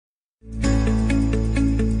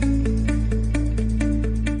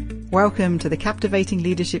Welcome to the Captivating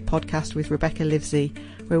Leadership Podcast with Rebecca Livesey,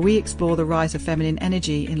 where we explore the rise of feminine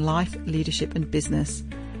energy in life, leadership and business.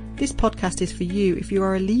 This podcast is for you if you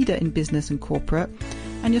are a leader in business and corporate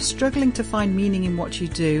and you're struggling to find meaning in what you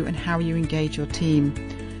do and how you engage your team.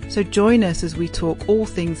 So join us as we talk all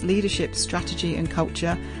things leadership, strategy and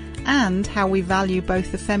culture, and how we value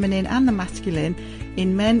both the feminine and the masculine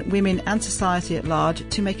in men, women and society at large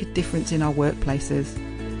to make a difference in our workplaces.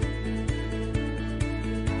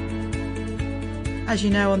 As you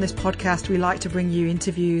know, on this podcast, we like to bring you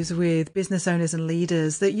interviews with business owners and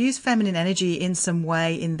leaders that use feminine energy in some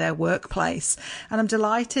way in their workplace. And I'm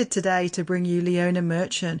delighted today to bring you Leona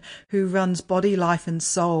Merchant, who runs Body, Life and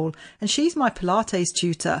Soul. And she's my Pilates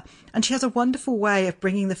tutor. And she has a wonderful way of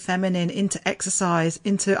bringing the feminine into exercise,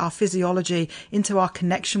 into our physiology, into our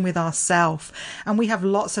connection with ourself. And we have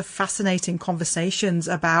lots of fascinating conversations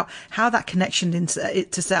about how that connection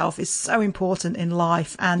to self is so important in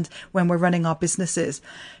life and when we're running our businesses.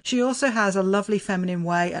 She also has a lovely feminine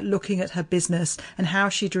way at looking at her business and how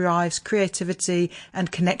she drives creativity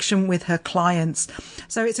and connection with her clients.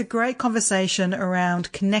 So it's a great conversation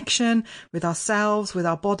around connection with ourselves, with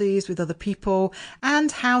our bodies, with other people,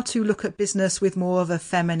 and how to look at business with more of a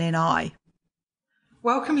feminine eye.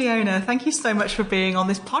 Welcome, Leona. Thank you so much for being on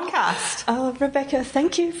this podcast. Oh, Rebecca,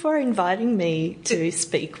 thank you for inviting me to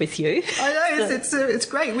speak with you. I know, it's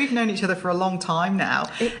great. We've known each other for a long time now.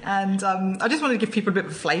 And I just wanted to give people a bit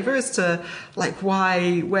of a flavour as to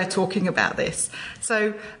why we're talking about this.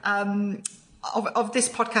 So of this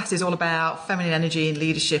podcast is all about feminine energy in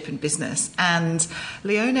leadership and business. And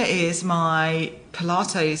Leona is my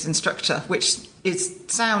Pilates instructor, which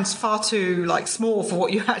sounds far too small for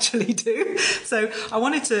what you actually do. So I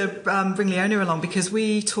wanted to bring Leona along because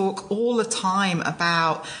we talk all the time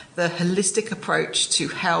about the holistic approach to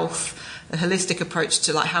health, a holistic approach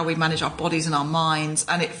to how we manage our bodies and our minds,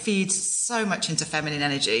 and it feeds so much into feminine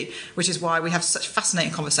energy, which is why we have such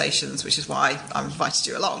fascinating conversations, which is why I've invited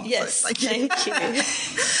you along. Yes, so thank you.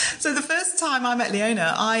 So the first time I met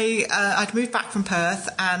Leona, I'd moved back from Perth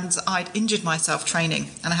and I'd injured myself training,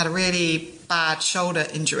 and I had a really bad shoulder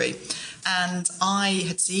injury. And I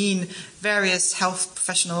had seen various health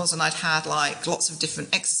professionals and I'd had lots of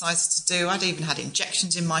different exercises to do. I'd even had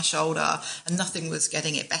injections in my shoulder and nothing was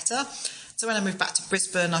getting it better. So when I moved back to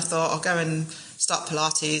Brisbane, I thought I'll go and start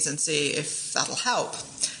Pilates and see if that'll help.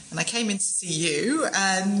 And I came in to see you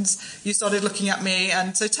and you started looking at me.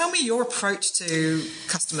 And so tell me your approach to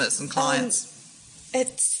customers and clients.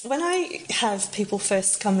 It's when I have people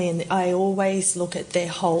first come in, I always look at their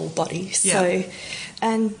whole body. So,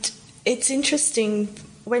 and it's interesting,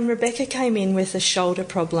 when Rebecca came in with a shoulder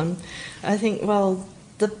problem, I think,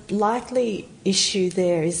 the likely issue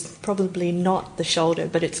there is probably not the shoulder,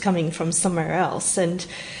 but it's coming from somewhere else, and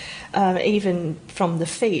even from the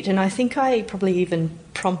feet. And I think I probably even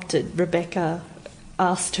prompted Rebecca,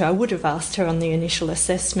 I would have asked her on the initial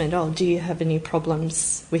assessment, do you have any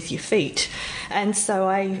problems with your feet? And so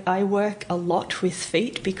I work a lot with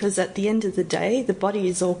feet because at the end of the day, the body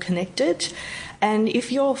is all connected. And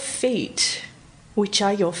if your feet, which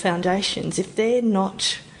are your foundations, if they're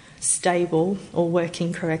not stable or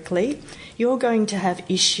working correctly, you're going to have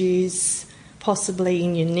issues possibly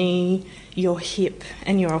in your knee, your hip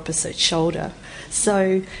and your opposite shoulder.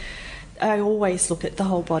 So I always look at the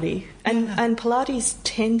whole body. And Pilates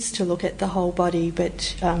tends to look at the whole body,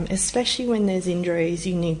 but especially when there's injuries,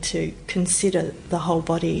 you need to consider the whole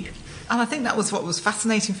body. And I think that was what was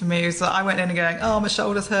fascinating for me, is that I went in and going, my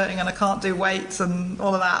shoulder's hurting and I can't do weights and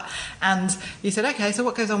all of that. And you said, okay, so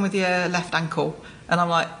what goes on with your left ankle? And I'm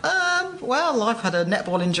like, I've had a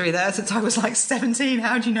netball injury there since I was 17.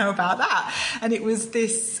 How do you know about that? And it was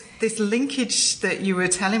this linkage that you were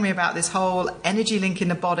telling me about, this whole energy link in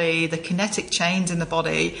the body, the kinetic chains in the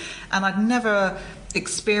body. And I'd never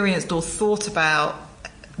experienced or thought about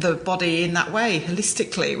the body in that way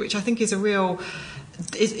holistically, which I think is a real...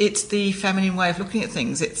 It's the feminine way of looking at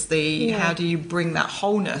things. It's how do you bring that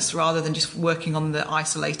wholeness rather than just working on the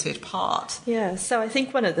isolated part. Yeah, so I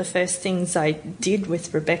think one of the first things I did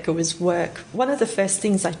with Rebecca was work. One of the first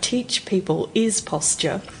things I teach people is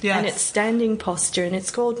posture. Yes. And it's standing posture, and it's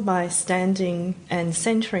called my standing and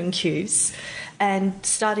centering cues, and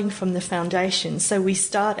starting from the foundation. So we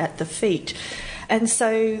start at the feet. And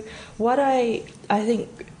so what I think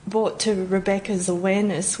brought to Rebecca's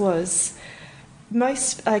awareness was...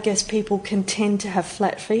 most, people can tend to have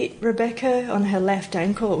flat feet. Rebecca, on her left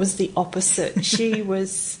ankle, it was the opposite. She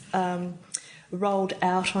was rolled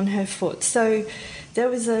out on her foot. So there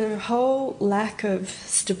was a whole lack of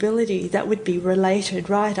stability that would be related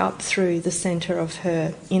right up through the centre of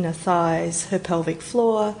her inner thighs, her pelvic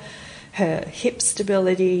floor, her hip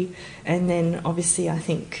stability, and then obviously I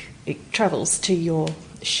think it travels to your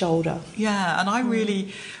shoulder. Yeah, and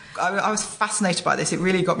I was fascinated by this. It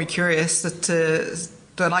really got me curious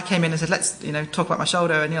when I came in and said, let's talk about my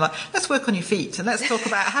shoulder, and you're like, let's work on your feet, and let's talk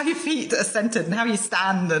about how your feet are centered and how you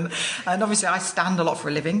stand, and obviously I stand a lot for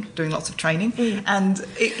a living, doing lots of training, and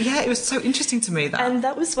it was so interesting to me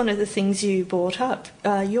that was one of the things you brought up.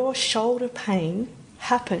 Your shoulder pain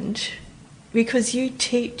happened because you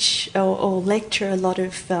teach or lecture a lot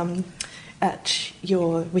of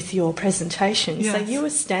with your presentations. Yes. So you were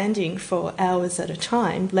standing for hours at a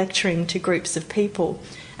time lecturing to groups of people,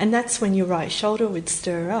 and that's when your right shoulder would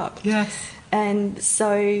stir up. Yes. And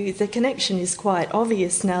so the connection is quite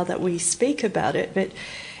obvious now that we speak about it, but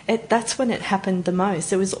that's when it happened the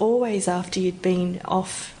most. It was always after you'd been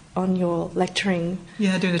off on your lecturing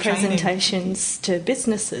doing the presentations training to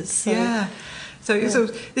businesses. So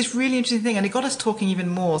this really interesting thing, and it got us talking even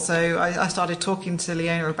more. So I started talking to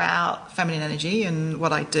Leona about feminine energy and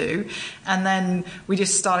what I do, and then we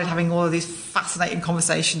just started having all of these fascinating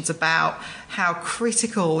conversations about how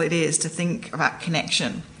critical it is to think about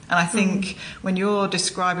connection. And I think when you're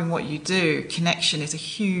describing what you do, connection is a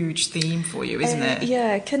huge theme for you, isn't it?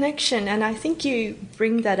 Yeah, connection, and I think you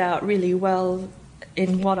bring that out really well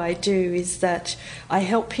in what I do, is that I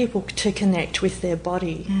help people to connect with their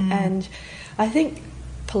body. And I think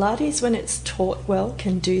Pilates, when it's taught well,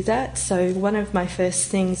 can do that. So one of my first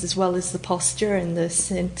things, as well as the posture and the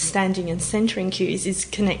standing and centering cues, is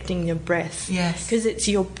connecting your breath. Yes. Because it's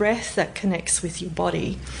your breath that connects with your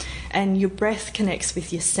body, and your breath connects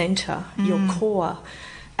with your centre, your core.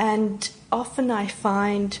 And often I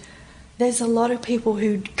find there's a lot of people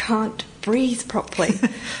who can't breathe properly.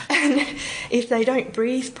 And if they don't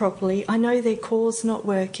breathe properly, I know their core's not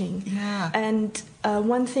working. Yeah. And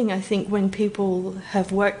one thing I think when people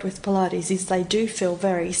have worked with Pilates is they do feel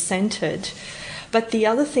very centred. But the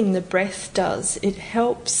other thing the breath does, it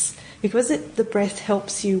helps, because the breath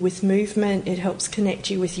helps you with movement, it helps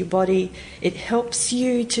connect you with your body, it helps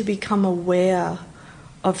you to become aware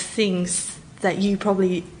of things that you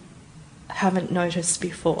probably haven't noticed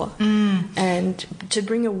before, and to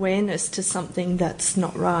bring awareness to something that's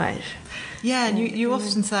not right. Yeah, and you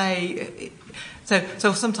often say,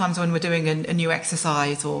 so sometimes when we're doing a new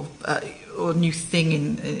exercise or a new thing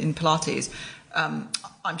in Pilates,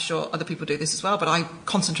 I'm sure other people do this as well, but I'm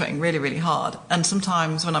concentrating really, really hard. And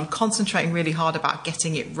sometimes when I'm concentrating really hard about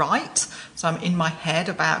getting it right, so I'm in my head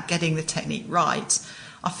about getting the technique right,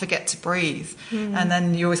 I forget to breathe. And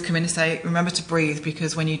then you always come in and say, remember to breathe,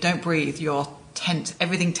 because when you don't breathe, you're tense,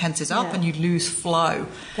 everything tenses up and you lose flow.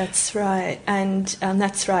 That's right. And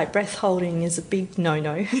that's right, breath holding is a big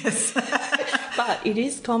no-no. Yes. But it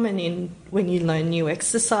is common when you learn new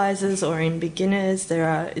exercises or in beginners,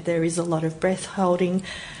 there is a lot of breath holding.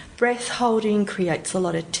 Breath holding creates a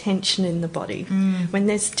lot of tension in the body. When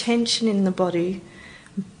there's tension in the body,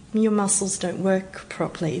 your muscles don't work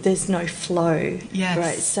properly. There's no flow. Yes.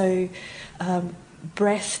 Right. So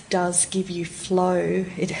breath does give you flow.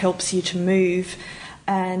 It helps you to move.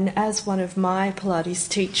 And as one of my Pilates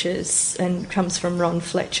teachers, and comes from Ron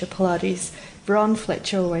Fletcher Pilates, Ron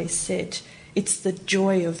Fletcher always said, it's the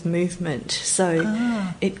joy of movement.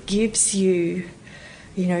 So it gives you,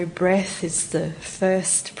 breath is the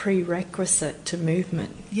first prerequisite to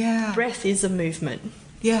movement. Yeah. Breath is a movement.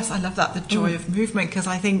 Yes, I love that, the joy of movement, because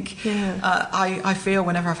I think I feel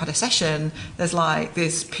whenever I've had a session, there's like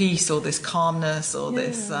this peace or this calmness or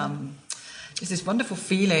this wonderful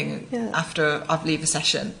feeling after I leave a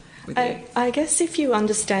session with you. I guess if you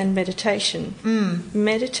understand meditation,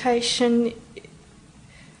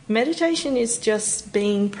 meditation is just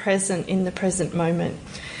being present in the present moment.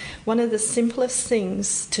 One of the simplest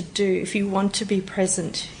things to do if you want to be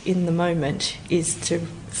present in the moment is to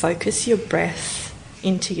focus your breath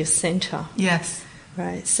into your centre. Yes.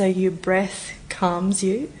 Right. So your breath calms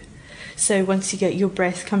you. So once you get your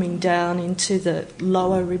breath coming down into the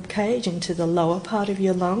lower rib cage, into the lower part of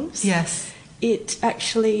your lungs, yes, it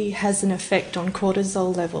actually has an effect on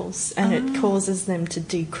cortisol levels, and it causes them to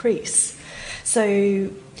decrease. So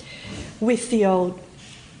with the old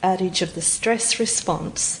adage of the stress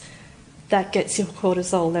response, that gets your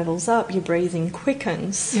cortisol levels up, your breathing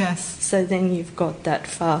quickens. Yes. So then you've got that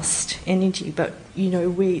fast energy. But,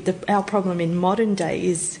 our problem in modern day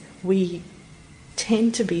is we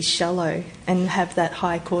tend to be shallow and have that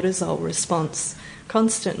high cortisol response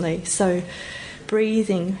constantly. So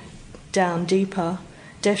breathing down deeper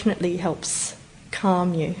definitely helps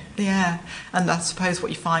calm you. Yeah, and I suppose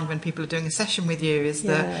what you find when people are doing a session with you is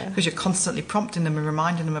that because you're constantly prompting them and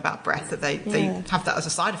reminding them about breath, that they have that as a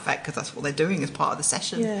side effect because that's what they're doing as part of the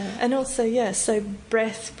session. Yeah, and also, so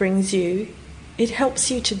breath brings you, it helps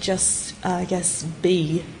you to just, I guess,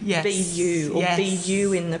 be you, or be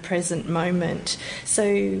you in the present moment. So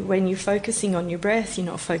when you're focusing on your breath, you're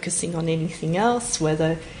not focusing on anything else,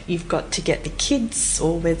 whether you've got to get the kids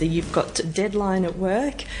or whether you've got a deadline at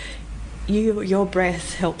work. Your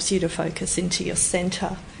breath helps you to focus into your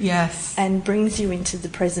centre. Yes. And brings you into the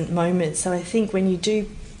present moment. So I think when you do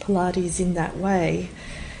Pilates in that way,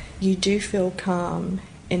 you do feel calm,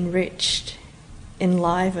 enriched,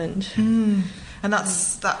 enlivened. And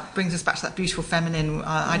that brings us back to that beautiful feminine.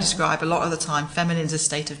 I describe a lot of the time, feminine is a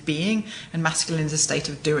state of being and masculine is a state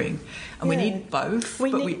of doing. And we need both,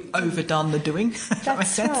 but we've overdone the doing.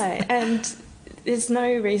 That's right. And there's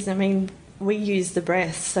no reason, I mean, we use the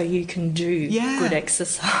breath so you can do good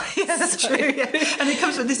exercise. Yeah, that's true. Yeah. And it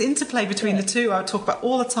comes with this interplay between the two I talk about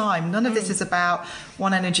all the time. None of this is about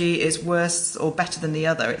one energy is worse or better than the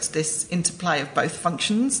other. It's this interplay of both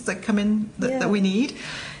functions that come in that we need.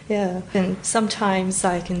 Yeah, and sometimes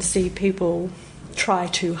I can see people try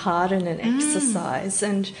too hard in an exercise,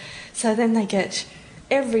 and so then they get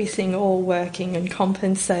everything all working and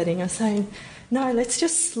compensating. I'm saying, no, let's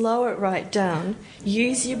just slow it right down.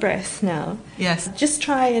 Use your breath now. Yes. Just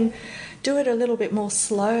try and do it a little bit more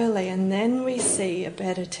slowly, and then we see a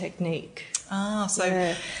better technique.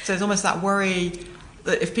 So there's almost that worry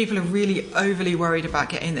that if people are really overly worried about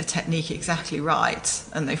getting the technique exactly right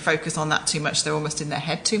and they focus on that too much, they're almost in their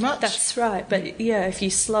head too much. That's right. But if you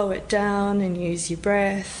slow it down and use your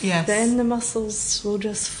breath, then the muscles will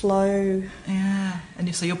just flow. Yeah.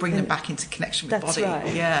 And so you'll bring them back into connection with that's body.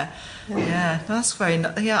 Right. Yeah. That's very,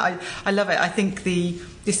 I love it. I think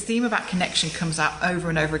this theme about connection comes out over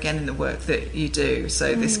and over again in the work that you do.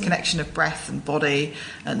 So this connection of breath and body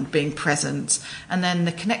and being present, and then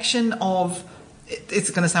the connection of, it's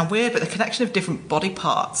going to sound weird, but the connection of different body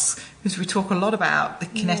parts, because we talk a lot about the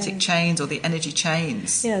kinetic chains or the energy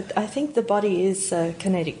chains. Yeah, I think the body is a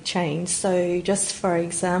kinetic chain. So just for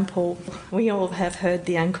example, we all have heard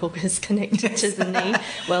the ankle is connected to the knee.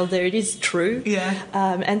 Well, there it is true. Yeah.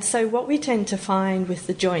 And so what we tend to find with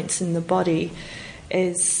the joints in the body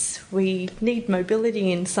is we need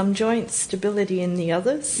mobility in some joints, stability in the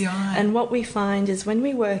others. Yeah. And what we find is when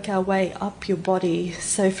we work our way up your body,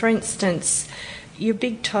 so for instance, your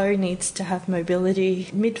big toe needs to have mobility,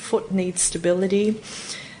 midfoot needs stability,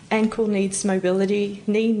 ankle needs mobility,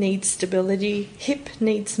 knee needs stability, hip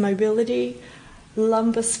needs mobility,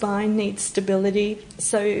 lumbar spine needs stability,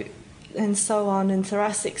 and so on, and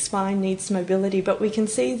thoracic spine needs mobility. But we can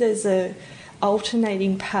see there's a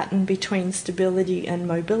alternating pattern between stability and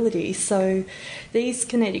mobility. So these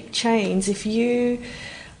kinetic chains, if you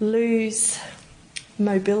lose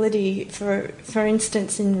mobility, for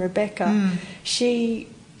instance in Rebecca, she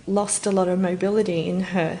lost a lot of mobility in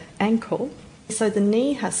her ankle, so the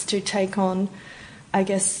knee has to take on, I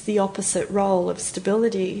guess, the opposite role of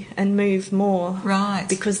stability and move more, right,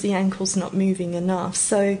 because the ankle's not moving enough.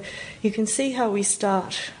 So you can see how we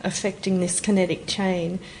start affecting this kinetic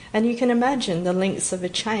chain, and you can imagine the lengths of a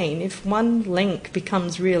chain. If one link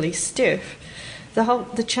becomes really stiff,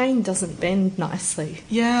 the chain doesn't bend nicely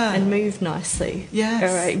and move nicely. Yes.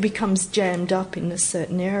 Or it becomes jammed up in a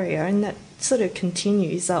certain area, and that sort of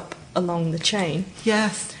continues up along the chain.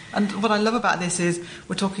 Yes. And what I love about this is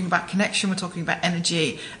we're talking about connection, we're talking about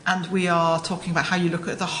energy, and we are talking about how you look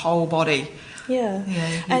at the whole body. Yeah.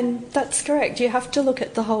 And that's correct. You have to look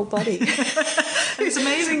at the whole body. It's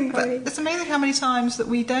amazing. But it's amazing how many times that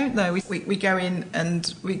we don't know. We go in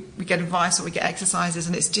and we get advice or we get exercises,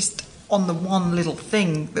 and it's just on the one little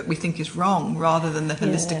thing that we think is wrong rather than the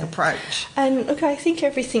holistic approach. And look, I think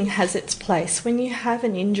everything has its place. When you have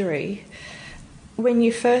an injury,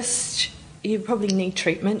 you probably need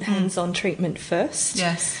treatment, hands-on treatment first.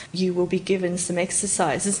 Yes. You will be given some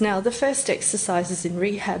exercises. Now, the first exercises in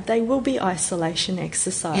rehab, they will be isolation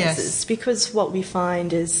exercises, because what we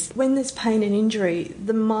find is when there's pain and injury,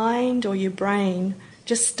 the mind or your brain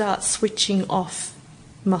just starts switching off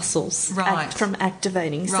muscles from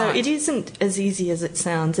activating. So it isn't as easy as it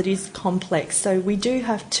sounds. It is complex. So we do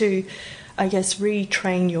have to, I guess,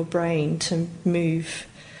 retrain your brain to move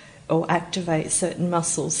or activate certain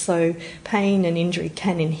muscles. So pain and injury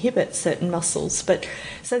can inhibit certain muscles.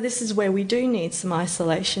 So this is where we do need some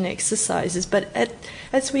isolation exercises. But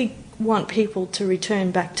as we want people to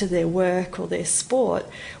return back to their work or their sport,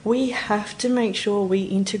 we have to make sure we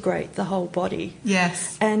integrate the whole body.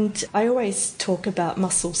 Yes. And I always talk about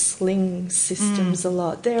muscle sling systems a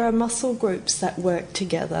lot. There are muscle groups that work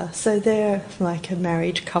together, so they're like a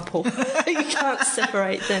married couple. You can't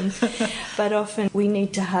separate them. But often we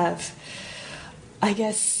need to have, I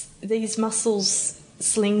guess, these muscles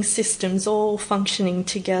sling systems all functioning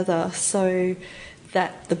together so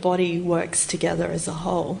that the body works together as a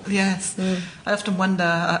whole. Yes. I often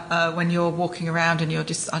wonder when you're walking around and you're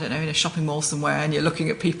just, I don't know, in a shopping mall somewhere and you're looking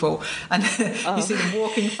at people and you see them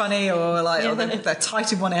walking funny or like or they're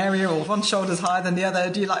tight in one area or one shoulder's higher than the other.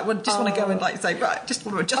 Do you like just want to go and like say, right, just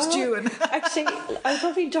want to adjust you? And actually, I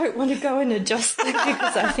probably don't want to go and adjust them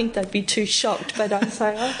because I think they'd be too shocked. But I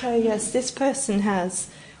say, okay, yes, this person has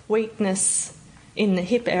weakness in the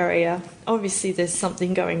hip area. Obviously there's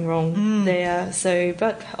something going wrong there, so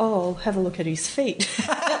but I'll have a look at his feet.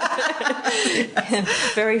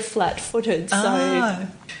 Very flat-footed, so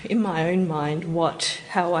in my own mind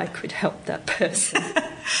how I could help that person.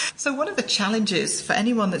 So one of the challenges for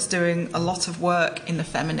anyone that's doing a lot of work in the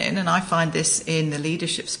feminine, and I find this in the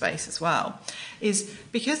leadership space as well, is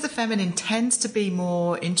because the feminine tends to be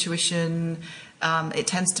more intuition, it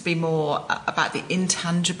tends to be more about the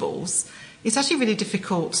intangibles. It's actually really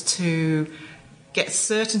difficult to get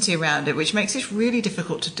certainty around it, which makes it really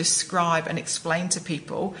difficult to describe and explain to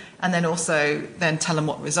people and then also then tell them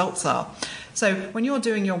what results are. So when you're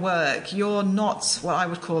doing your work, you're not what I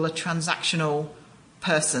would call a transactional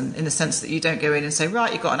person in the sense that you don't go in and say,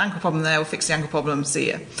 right, you've got an ankle problem there, we'll fix the ankle problem, see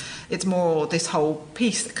you. It's more this whole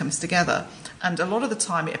piece that comes together. And a lot of the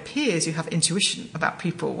time it appears you have intuition about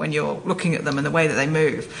people when you're looking at them and the way that they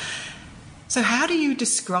move. So how do you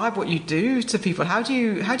describe what you do to people? How do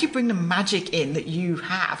you bring the magic in that you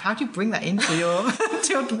have? How do you bring that into your to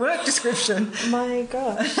your work description? My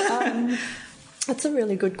gosh, that's a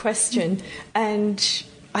really good question. And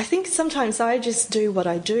I think sometimes I just do what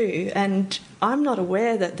I do and I'm not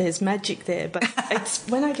aware that there's magic there. But it's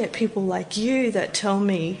when I get people like you that tell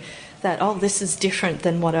me that, oh, this is different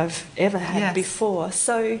than what I've ever had before.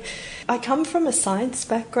 So I come from a science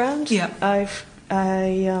background. Yeah.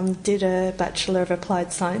 I did a Bachelor of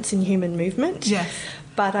Applied Science in Human Movement. Yes.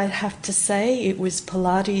 But I have to say it was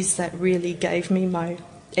Pilates that really gave me my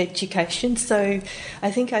education. So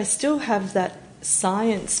I think I still have that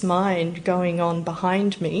science mind going on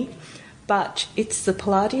behind me, but it's the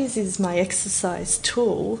Pilates is my exercise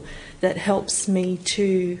tool that helps me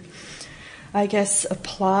to, I guess,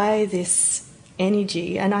 apply this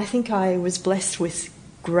energy. And I think I was blessed with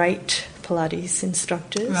great Pilates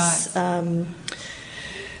instructors. Right.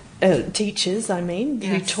 Teachers,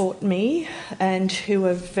 who taught me and who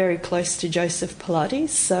were very close to Joseph Pilates,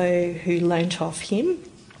 so who learnt off him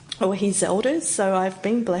or his elders. So I've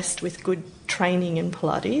been blessed with good training in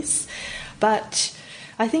Pilates. But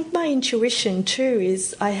I think my intuition too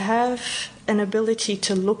is I have an ability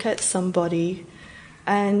to look at somebody,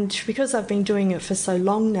 and because I've been doing it for so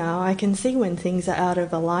long now, I can see when things are out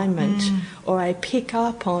of alignment or I pick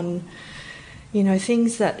up on,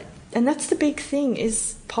 things that... And that's the big thing,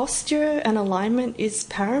 is posture and alignment is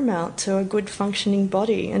paramount to a good functioning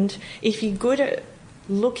body. And if you're good at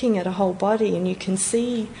looking at a whole body and you can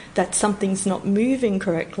see that something's not moving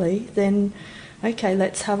correctly, then, okay,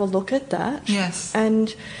 let's have a look at that. Yes.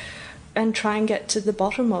 And try and get to the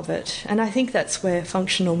bottom of it. And I think that's where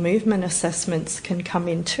functional movement assessments can come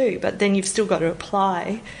in too. But then you've still got to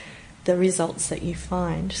apply the results that you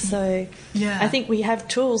find. So I think we have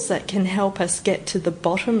tools that can help us get to the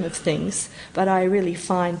bottom of things, but I really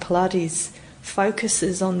find Pilates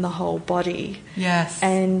focuses on the whole body. Yes.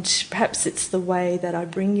 And perhaps it's the way that I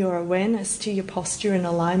bring your awareness to your posture and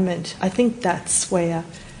alignment. I think that's where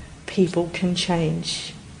people can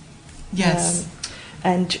change. Yes.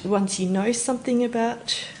 And once you know something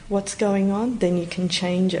about what's going on, then you can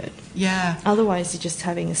change it. Yeah. Otherwise, you're just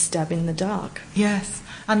having a stab in the dark. Yes.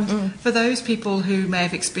 And for those people who may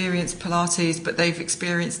have experienced Pilates, but they've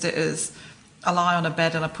experienced it as I lie on a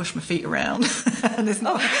bed and I push my feet around, and there's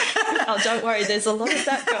not. Oh, don't worry. There's a lot of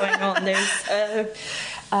that going on. There's,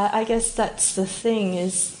 I guess that's the thing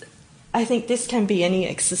is, I think this can be any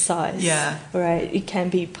exercise. Yeah. Right. It can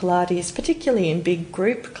be Pilates, particularly in big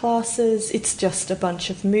group classes. It's just a bunch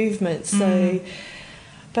of movements. So,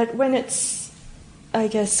 but when it's, I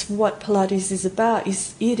guess what Pilates is about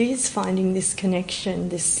is it is finding this connection,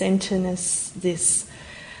 this centerness, this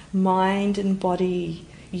mind and body,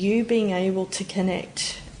 you being able to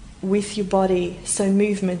connect with your body so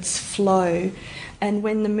movements flow And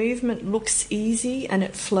when the movement looks easy and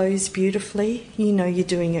it flows beautifully, you know you're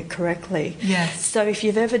doing it correctly. Yes. So if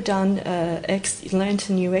you've ever learnt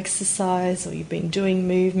a new exercise, or you've been doing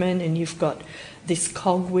movement and you've got this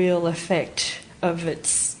cogwheel effect of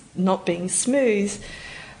it's not being smooth,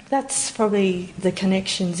 that's probably the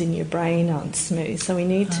connections in your brain aren't smooth. So we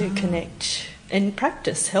need to connect, and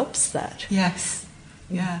practice helps that. Yes.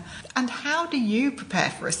 Yeah. And how do you prepare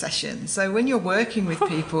for a session? So when you're working with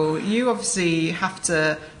people, you obviously have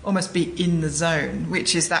to almost be in the zone,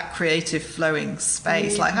 which is that creative flowing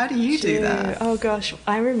space. Like, how do you do that? Oh gosh,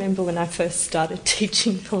 I remember when I first started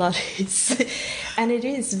teaching Pilates, and it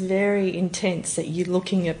is very intense that you're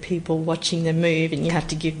looking at people, watching them move, and you have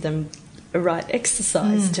to give them a right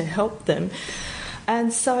exercise to help them.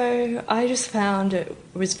 And so I just found it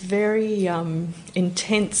was very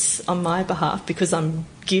intense on my behalf, because I'm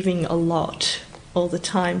giving a lot all the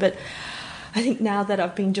time. But I think now that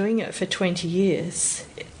I've been doing it for 20 years,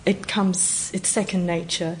 it's second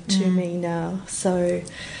nature to me now. So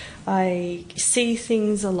I see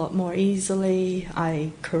things a lot more easily.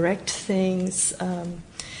 I correct things.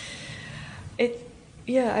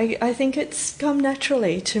 I think it's come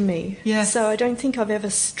naturally to me. Yes. So I don't think I've ever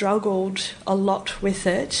struggled a lot with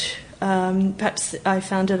it. Perhaps I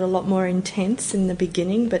found it a lot more intense in the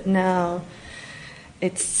beginning, but now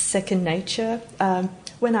it's second nature.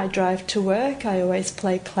 When I drive to work, I always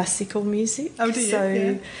play classical music. Oh, do you? So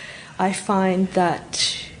yeah. I find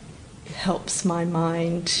that helps my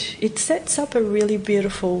mind. It sets up a really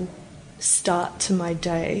beautiful start to my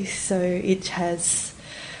day. So it has...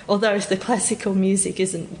 Although if the classical music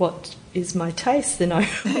isn't what is my taste, then I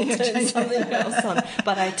will turn something else on.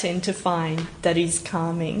 But I tend to find that is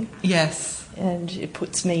calming. Yes. And it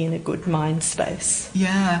puts me in a good mind space.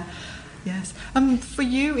 Yeah. Yes. For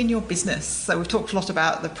you in your business, so we've talked a lot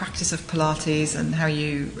about the practice of Pilates and how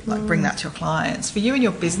you bring that to your clients. For you in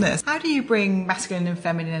your business, how do you bring masculine and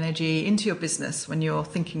feminine energy into your business when you're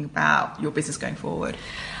thinking about your business going forward?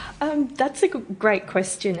 That's a great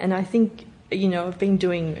question, and I think... You know, I've been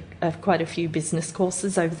doing quite a few business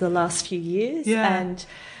courses over the last few years, and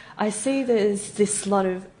I see there's this lot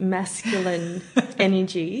of masculine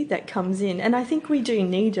energy that comes in, and I think we do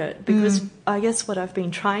need it, because I guess what I've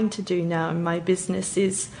been trying to do now in my business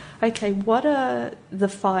is, okay, what are the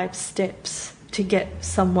 5 steps to get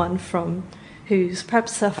someone from who's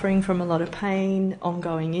perhaps suffering from a lot of pain,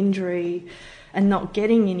 ongoing injury, and not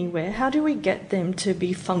getting anywhere? How do we get them to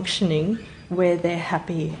be functioning where they're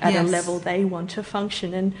happy at a level they want to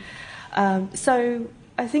function? And so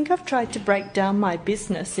I think I've tried to break down my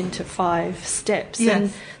business into 5 steps. Yes.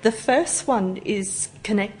 And the first one is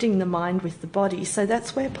connecting the mind with the body. So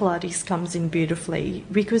that's where Pilates comes in beautifully,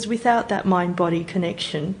 because without that mind-body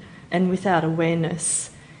connection and without awareness,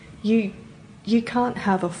 you can't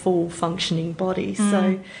have a full functioning body.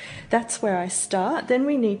 So that's where I start. Then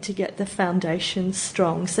we need to get the foundation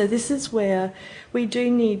strong. So this is where we do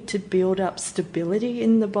need to build up stability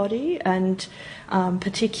in the body, and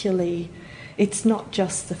particularly it's not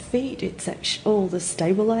just the feet, it's actually all the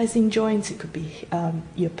stabilizing joints. It could be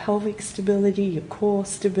your pelvic stability, your core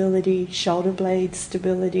stability, shoulder blade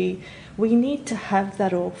stability. We need to have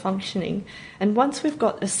that all functioning. And once we've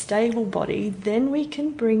got a stable body, then we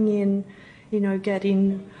can bring in, get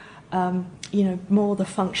in, more the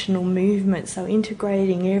functional movement, so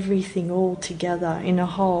integrating everything all together in a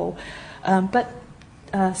whole.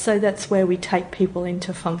 So that's where we take people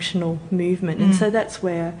into functional movement. And so that's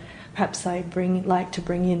where perhaps I like to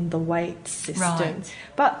bring in the weight system. Right.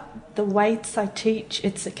 But the weights I teach,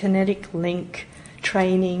 it's a kinetic link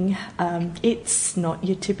training. It's not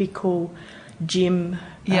your typical gym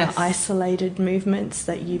isolated movements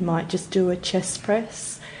that you might just do a chest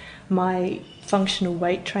press. My functional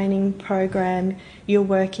weight training program, you're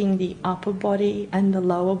working the upper body and the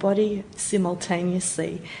lower body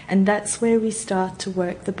simultaneously, and that's where we start to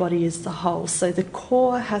work the body as the whole. So the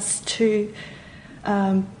core has to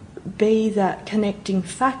be that connecting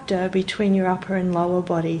factor between your upper and lower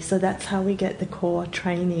body. So that's how we get the core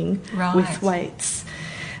training with weights.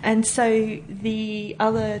 And so the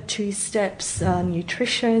other 2 steps are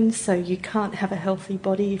nutrition, so you can't have a healthy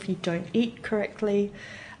body if you don't eat correctly.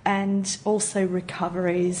 And also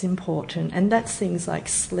recovery is important, and that's things like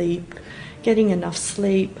sleep, getting enough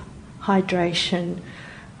sleep, hydration,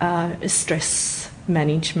 stress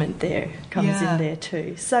management there comes in there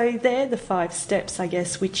too. So they're the 5 steps, I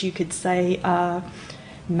guess, which you could say are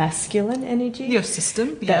masculine energy. Your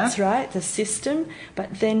system, That's right, the system.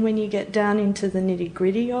 But then when you get down into the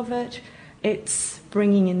nitty-gritty of it, it's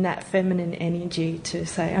bringing in that feminine energy to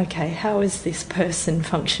say, okay, how is this person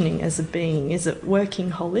functioning as a being? Is it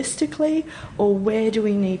working holistically, or where do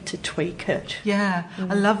we need to tweak it? Yeah,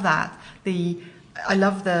 I love that. I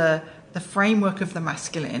love the framework of the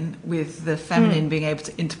masculine with the feminine being able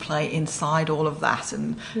to interplay inside all of that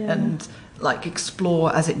and like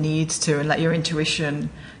explore as it needs to, and let your intuition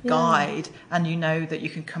guide, and you know that you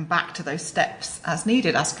can come back to those steps as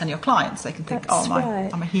needed, as can your clients. They can think,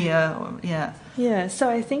 I'm here, or, so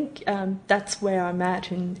I think that's where I'm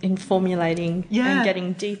at in formulating and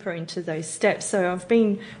getting deeper into those steps. So I've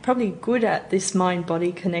been probably good at this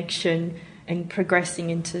mind-body connection and progressing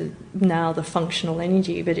into now the functional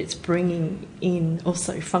energy, but it's bringing in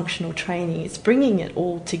also functional training. It's bringing it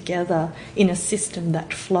all together in a system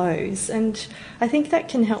that flows. And I think that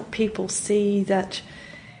can help people see that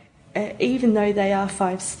even though they are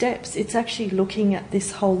 5 steps, it's actually looking at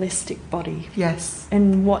this holistic body. Yes.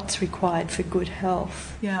 And what's required for good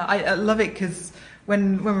health. Yeah, I love it, because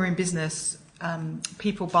when we're in business,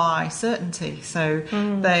 people buy certainty. So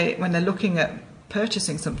when they're looking at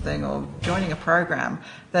purchasing something or joining a program,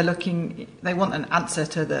 they want an answer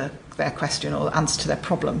to their question or answer to their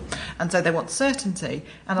problem, and so they want certainty.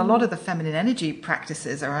 And a lot of the feminine energy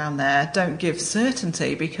practices around there don't give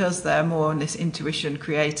certainty, because they're more in this intuition,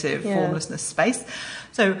 creative, formlessness space.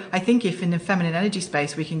 So I think if in the feminine energy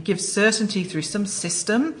space we can give certainty through some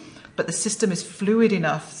system, but the system is fluid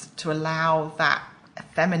enough to allow that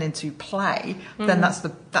feminine to play, then that's the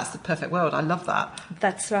perfect world. I love that.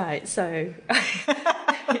 That's right. So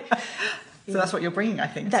so that's what you're bringing, I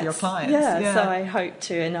think, to your clients. Yeah, so I hope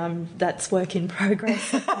to, and that's work in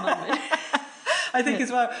progress at the moment. I think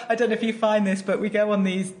as well, I don't know if you find this, but we go on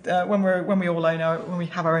these when we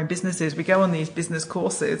have our own businesses, we go on these business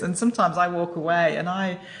courses, and sometimes I walk away and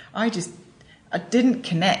I didn't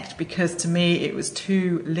connect, because to me it was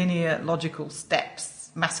 2 linear, logical steps,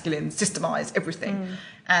 masculine, systemize everything.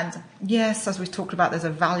 And yes, as we've talked about, there's a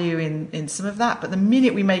value in some of that, but the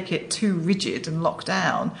minute we make it too rigid and locked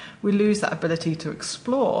down, we lose that ability to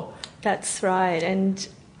explore. That's right. And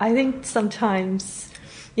I think sometimes,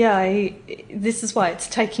 this is why it's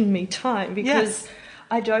taking me time, because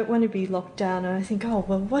I don't want to be locked down and I think, oh,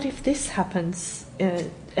 well, what if this happens?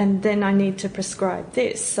 And then I need to prescribe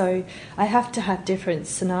this. So I have to have different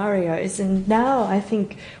scenarios. And now I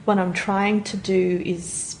think what I'm trying to do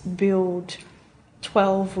is build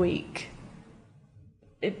 12-week,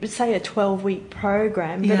 say a 12-week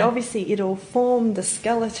program, but obviously it'll form the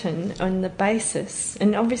skeleton on the basis.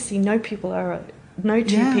 And obviously no two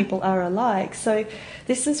people are alike. So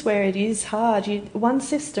this is where it is hard. One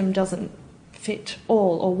system doesn't fit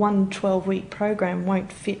all, or one 12-week program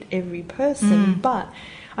won't fit every person. But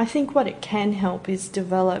I think what it can help is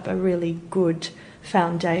develop a really good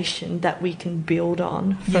foundation that we can build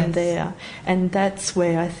on from there. And that's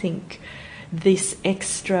where I think this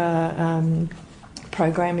extra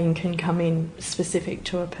programming can come in specific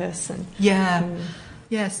to a person.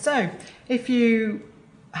 So if you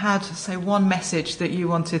had, say, one message that you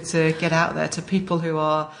wanted to get out there to people who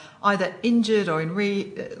are either injured or in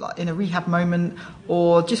a rehab moment,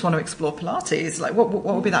 or just want to explore Pilates, like what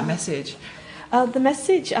would be that message? The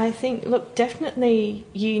message, I think, look, definitely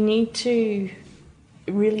you need to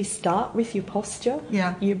really start with your posture,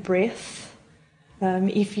 your breath.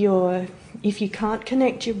 If you can't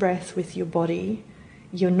connect your breath with your body,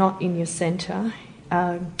 you're not in your centre.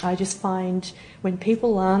 I just find when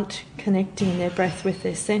people aren't connecting their breath with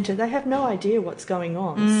their centre, they have no idea what's going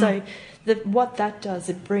on. So what that does,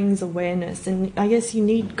 it brings awareness. And I guess you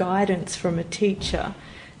need guidance from a teacher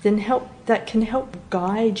that can help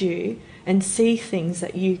guide you and see things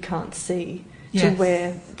that you can't see, to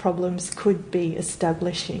where problems could be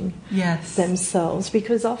establishing themselves.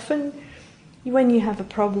 Because often when you have a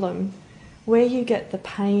problem, where you get the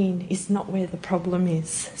pain is not where the problem is.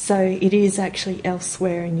 So it is actually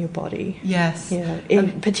elsewhere in your body.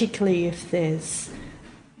 Particularly if there's,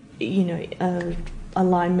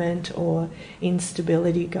 alignment or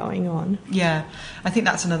instability going on. I think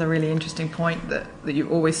that's another really interesting point that you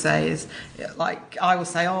always say is, like, I will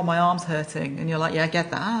say, oh, my arm's hurting, and you're like, yeah, I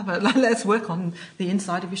get that, but let's work on the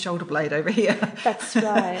inside of your shoulder blade over here. That's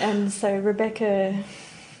right. And so Rebecca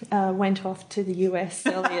went off to the US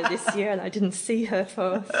earlier this year, and I didn't see her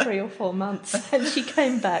for 3 or 4 months, and she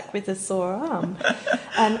came back with a sore arm,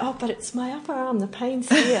 and but it's my upper arm, the pain's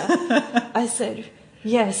here. I said,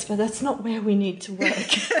 yes, but that's not where we need to work.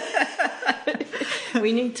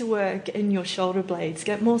 We need to work in your shoulder blades,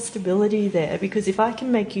 get more stability there, because if I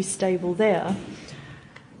can make you stable there,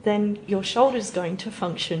 then your shoulder's going to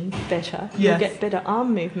function better. You'll get better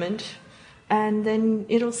arm movement, and then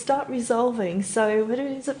it'll start resolving. So what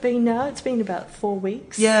has it been now? It's been about 4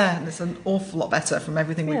 weeks. Yeah, and it's an awful lot better from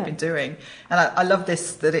everything we've been doing. And I love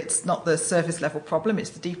this, that it's not the surface level problem, it's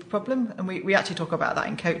the deeper problem. And we actually talk about that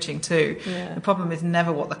in coaching too. Yeah. The problem is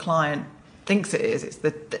never what the client thinks it is. It's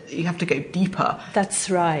that you have to go deeper. That's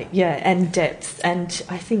right, yeah, and depth. And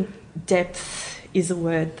I think depth is a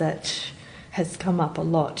word that has come up a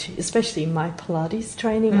lot, especially in my Pilates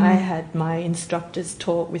training. I had my instructors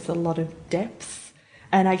taught with a lot of depth,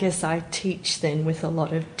 and I guess I teach then with a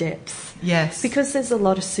lot of depth. Yes. Because there's a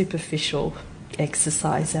lot of superficial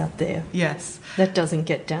exercise out there. Yes. That doesn't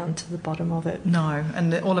get down to the bottom of it. No,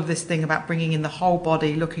 and all of this thing about bringing in the whole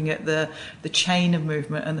body, looking at the chain of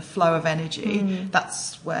movement and the flow of energy,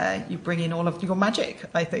 that's where you bring in all of your magic,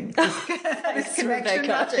 I think. This connection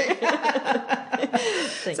magic.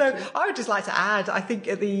 So I would just like to add, I think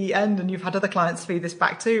at the end, and you've had other clients feed this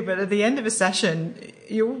back too, but at the end of a session,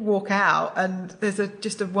 you'll walk out and there's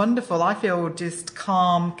just a wonderful, I feel just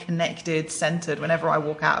calm, connected, centered whenever I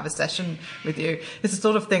walk out of a session with you. It's the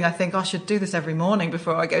sort of thing I think I should do this every morning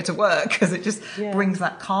before I go to work, because it just brings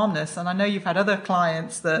that calmness. And I know you've had other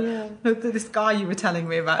clients this guy you were telling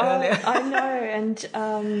me about earlier. I know, and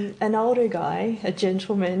an older guy, a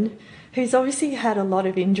gentleman, who's obviously had a lot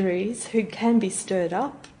of injuries, who can be stirred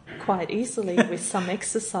up quite easily with some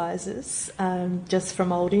exercises, just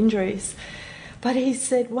from old injuries. But he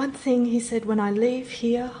said one thing, when I leave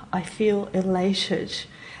here, I feel elated.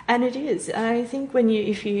 And it is. And I think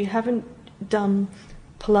if you haven't done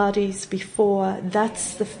Pilates before,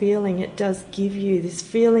 that's the feeling it does give you, this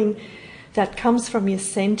feeling that comes from your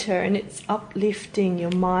centre, and it's uplifting,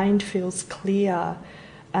 your mind feels clear,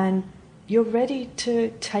 and you're ready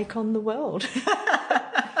to take on the world.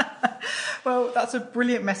 Well, that's a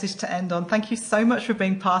brilliant message to end on. Thank you so much for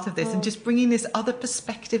being part of this and just bringing this other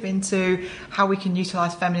perspective into how we can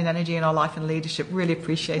utilise feminine energy in our life and leadership. Really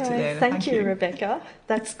appreciate it, Leona. Thank you, Rebecca.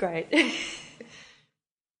 That's great.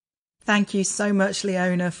 Thank you so much,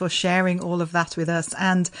 Leona, for sharing all of that with us.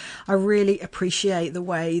 And I really appreciate the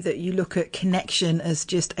way that you look at connection as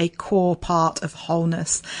just a core part of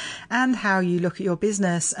wholeness, and how you look at your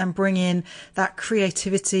business and bring in that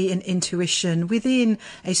creativity and intuition within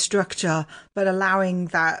a structure, but allowing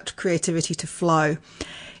that creativity to flow.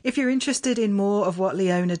 If you're interested in more of what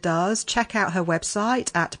Leona does, check out her website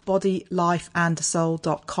at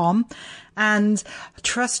bodylifeandsoul.com. And I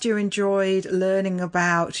trust you enjoyed learning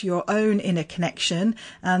about your own inner connection.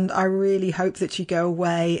 And I really hope that you go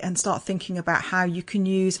away and start thinking about how you can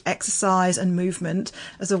use exercise and movement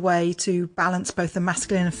as a way to balance both the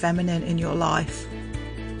masculine and feminine in your life.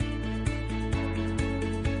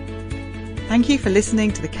 Thank you for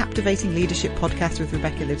listening to the Captivating Leadership Podcast with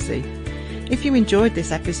Rebecca Livesey. If you enjoyed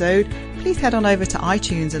this episode, please head on over to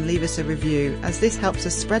iTunes and leave us a review, as this helps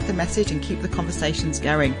us spread the message and keep the conversations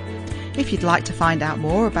going. If you'd like to find out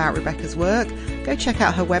more about Rebecca's work, go check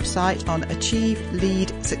out her website on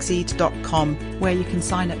achieveleadsucceed.com, where you can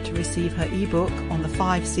sign up to receive her ebook on the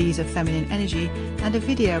 5 C's of feminine energy and a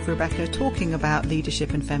video of Rebecca talking about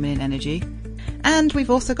leadership and feminine energy. And we've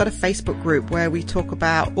also got a Facebook group where we talk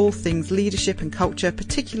about all things leadership and culture,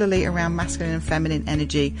 particularly around masculine and feminine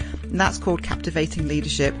energy. And that's called Captivating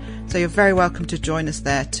Leadership. So you're very welcome to join us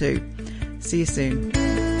there too. See you soon.